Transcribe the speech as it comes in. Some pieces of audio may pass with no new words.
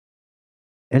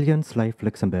Allianz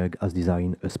Luxembourg has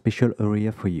designed a special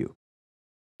area for you,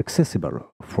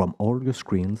 accessible from all your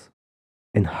screens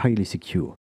and highly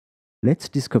secure. Let's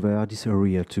discover this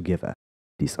area together.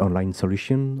 This online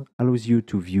solution allows you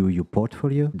to view your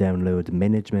portfolio, download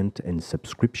management and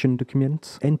subscription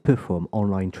documents, and perform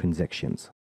online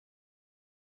transactions.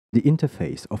 The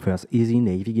interface offers easy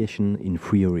navigation in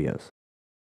 3 areas: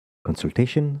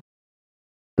 consultation,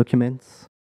 documents,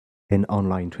 and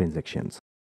online transactions.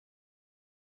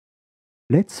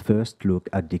 Let's first look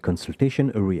at the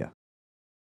consultation area.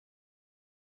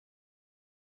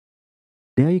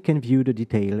 There you can view the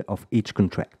detail of each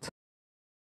contract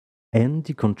and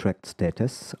the contract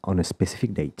status on a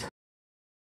specific date.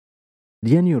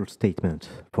 The annual statement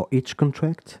for each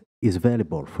contract is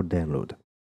available for download.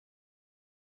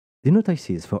 The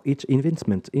notices for each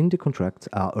investment in the contract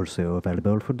are also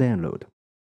available for download.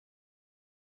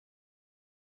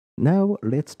 Now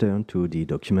let's turn to the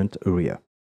document area.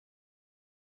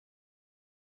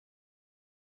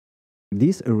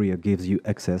 This area gives you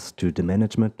access to the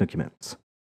management documents,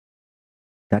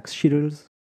 tax schedules,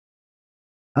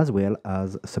 as well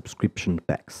as subscription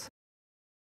packs.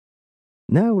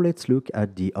 Now let's look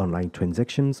at the online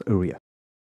transactions area.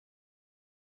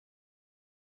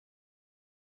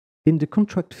 In the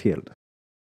contract field,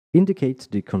 indicate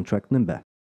the contract number.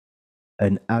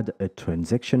 An Add a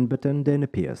Transaction button then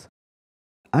appears.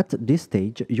 At this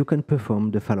stage, you can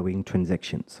perform the following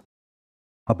transactions: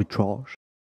 arbitrage,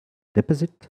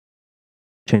 deposit,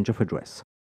 change of address.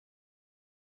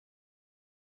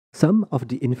 Some of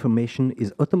the information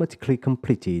is automatically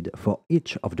completed for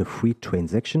each of the 3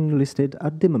 transactions listed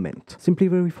at the moment. Simply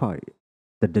verify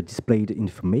that the displayed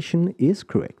information is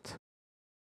correct.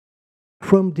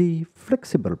 From the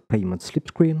flexible payment slip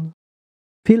screen,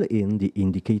 fill in the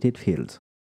indicated fields.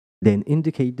 Then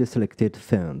indicate the selected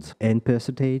funds and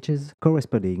percentages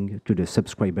corresponding to the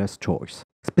subscriber's choice.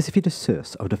 Specify the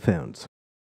source of the funds.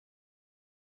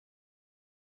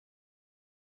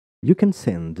 You can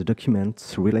send the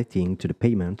documents relating to the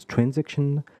payment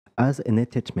transaction as an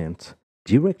attachment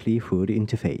directly through the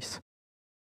interface.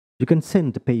 You can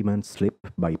send the payment slip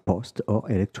by post or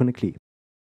electronically.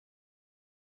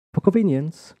 For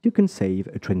convenience, you can save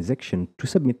a transaction to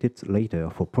submit it later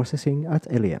for processing at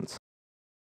Allianz.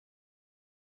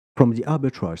 From the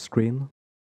arbitrage screen,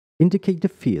 indicate the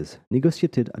fees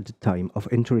negotiated at the time of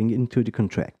entering into the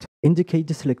contract. Indicate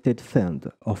the selected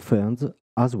fund or funds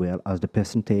as well as the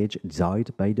percentage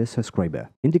desired by the subscriber.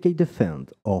 Indicate the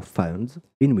fund or funds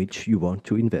in which you want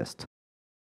to invest.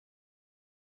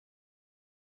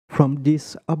 From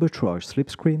this arbitrage slip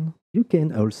screen, you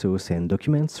can also send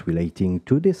documents relating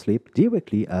to the slip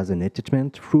directly as an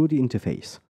attachment through the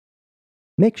interface.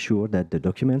 Make sure that the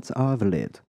documents are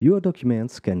valid. Your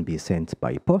documents can be sent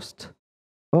by post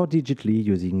or digitally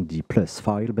using the plus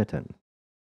file button.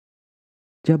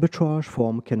 The arbitrage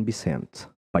form can be sent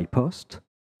by post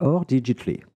or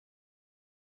digitally.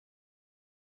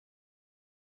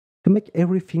 To make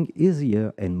everything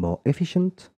easier and more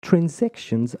efficient,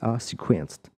 transactions are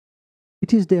sequenced.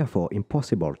 It is therefore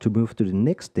impossible to move to the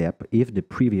next step if the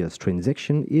previous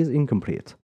transaction is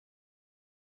incomplete.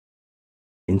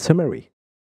 In summary,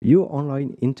 your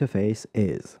online interface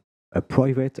is a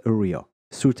private area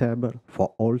suitable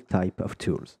for all types of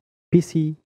tools: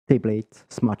 PC, tablet,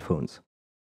 smartphones.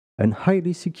 An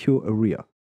highly secure area,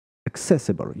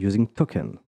 accessible using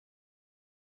token,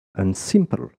 and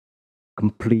simple,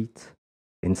 complete,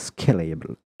 and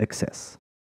scalable access.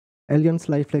 Allianz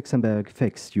Luxembourg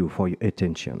thanks you for your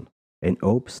attention and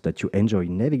hopes that you enjoy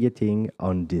navigating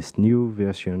on this new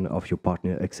version of your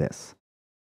partner access.